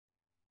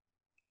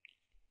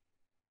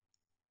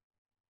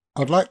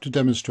I'd like to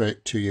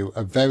demonstrate to you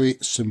a very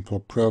simple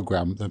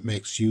program that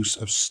makes use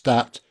of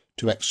stat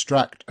to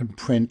extract and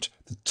print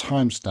the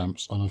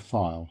timestamps on a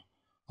file.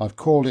 I've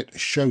called it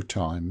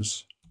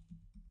showtimes.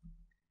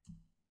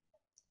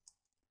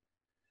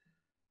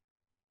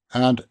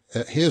 And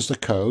here's the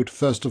code.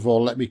 First of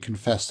all, let me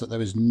confess that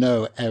there is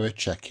no error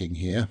checking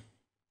here.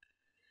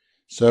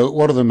 So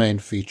what are the main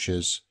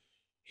features?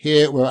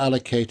 Here we're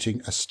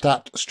allocating a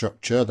stat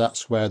structure.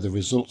 That's where the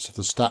results of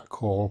the stat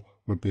call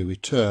will be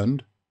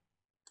returned.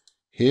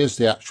 Here's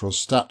the actual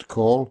stat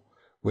call.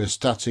 We're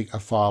statting a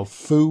file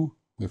foo.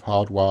 We've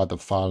hardwired the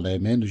file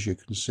name in, as you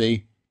can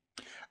see.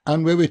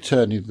 And we're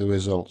returning the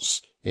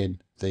results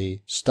in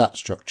the stat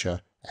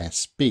structure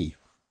SB.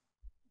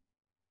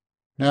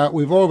 Now,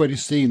 we've already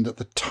seen that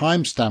the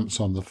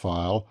timestamps on the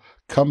file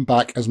come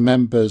back as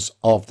members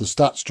of the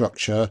stat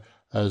structure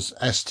as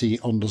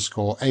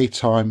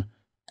st_atime,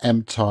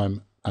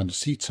 mtime, and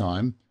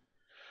ctime.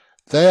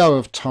 They are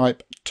of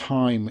type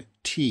time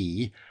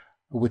t,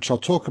 which I'll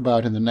talk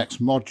about in the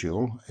next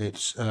module.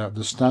 It's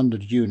the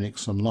standard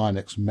Unix and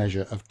Linux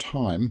measure of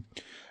time.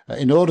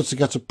 In order to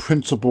get a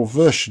printable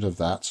version of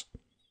that,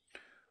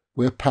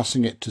 we're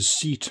passing it to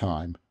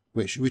ctime,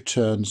 which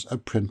returns a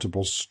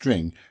printable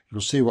string.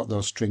 You'll see what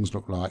those strings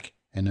look like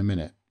in a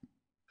minute.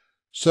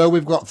 So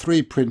we've got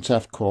three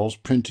printf calls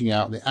printing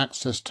out the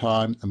access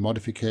time, the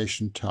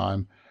modification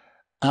time,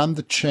 and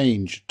the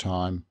change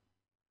time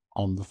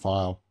on the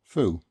file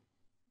foo.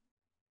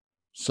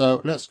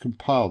 So let's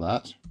compile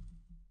that.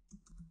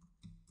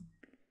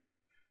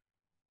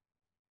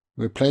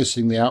 We're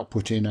placing the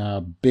output in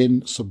our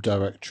bin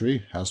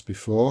subdirectory as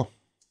before.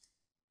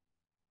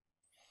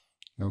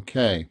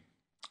 Okay,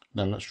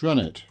 now let's run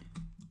it.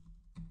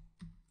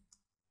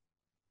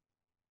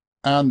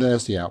 And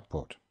there's the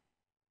output.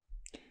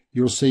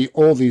 You'll see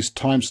all these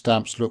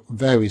timestamps look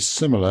very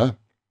similar.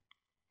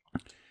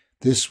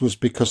 This was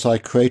because I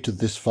created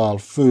this file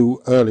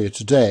foo earlier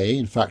today.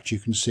 In fact, you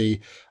can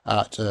see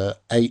at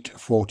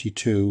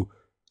 8:42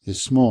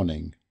 this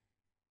morning.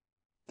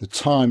 The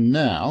time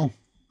now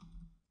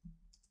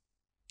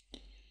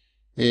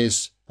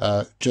is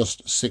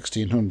just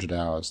 1600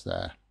 hours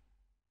there.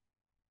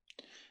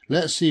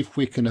 Let's see if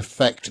we can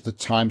affect the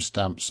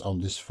timestamps on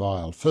this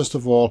file. First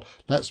of all,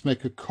 let's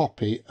make a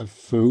copy of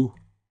foo,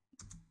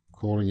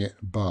 calling it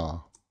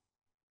bar.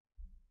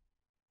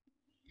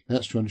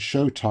 Let's run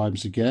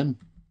showtimes again.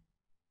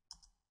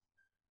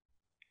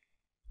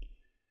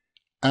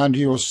 And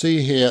you'll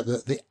see here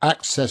that the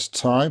access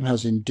time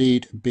has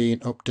indeed been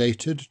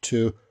updated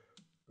to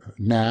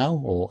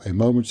now, or a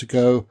moment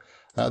ago.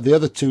 The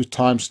other two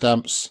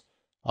timestamps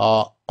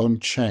are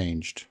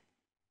unchanged.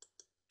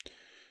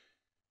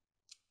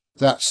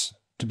 That's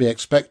to be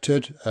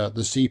expected. The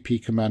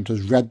cp command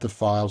has read the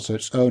file, so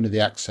it's only the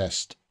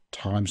accessed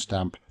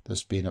timestamp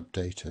that's been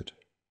updated.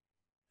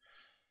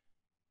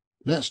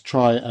 Let's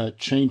try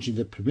changing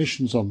the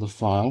permissions on the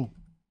file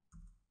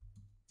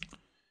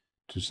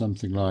to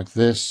something like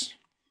this.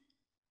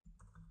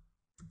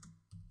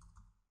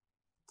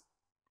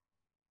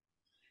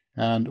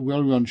 And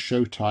we'll run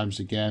showtimes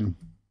again.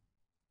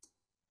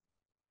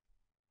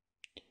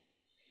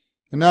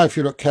 And now if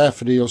you look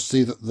carefully, you'll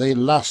see that the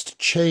last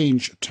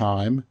change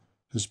time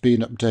has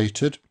been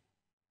updated.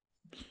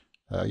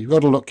 You've got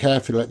to look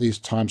carefully at these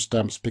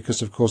timestamps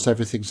because, of course,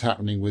 everything's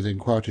happening within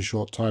quite a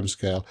short time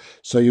scale.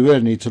 So you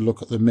really need to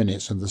look at the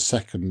minutes and the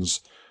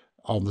seconds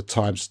on the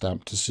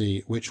timestamp to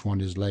see which one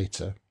is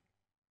later.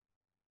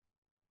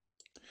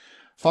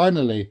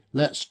 Finally,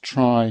 let's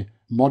try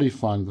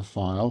modifying the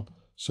file.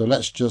 So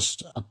let's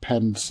just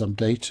append some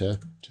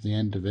data to the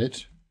end of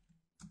it.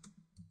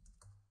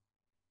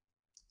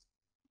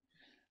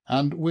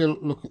 And we'll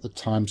look at the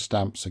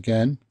timestamps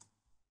again.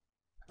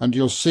 And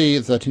you'll see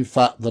that, in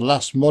fact, the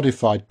last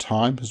modified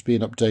time has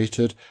been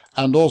updated,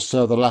 and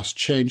also the last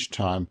change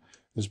time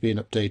has been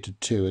updated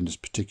too in this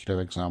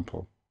particular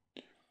example.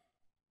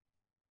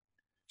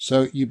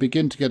 So you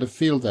begin to get a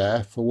feel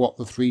there for what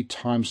the three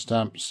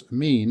timestamps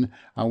mean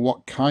and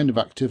what kind of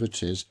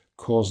activities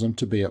cause them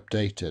to be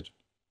updated.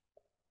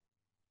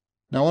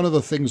 Now, one of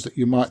the things that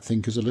you might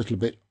think is a little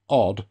bit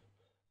odd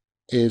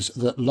is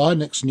that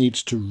Linux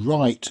needs to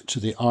write to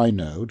the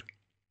inode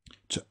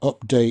to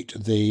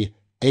update the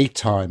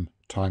atime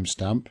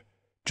timestamp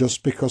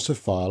just because a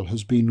file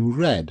has been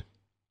read.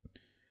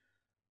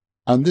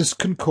 And this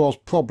can cause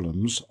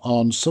problems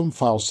on some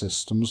file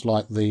systems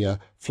like the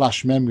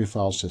flash memory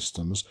file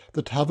systems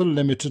that have a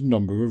limited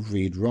number of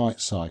read-write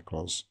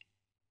cycles.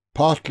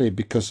 Partly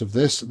because of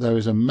this, there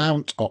is a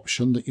mount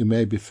option that you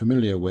may be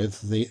familiar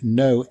with, the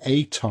no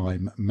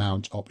atime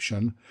mount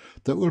option,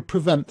 that will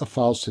prevent the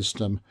file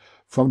system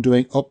from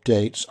doing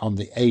updates on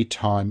the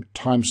atime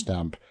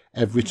timestamp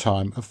every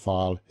time a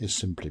file is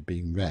simply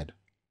being read.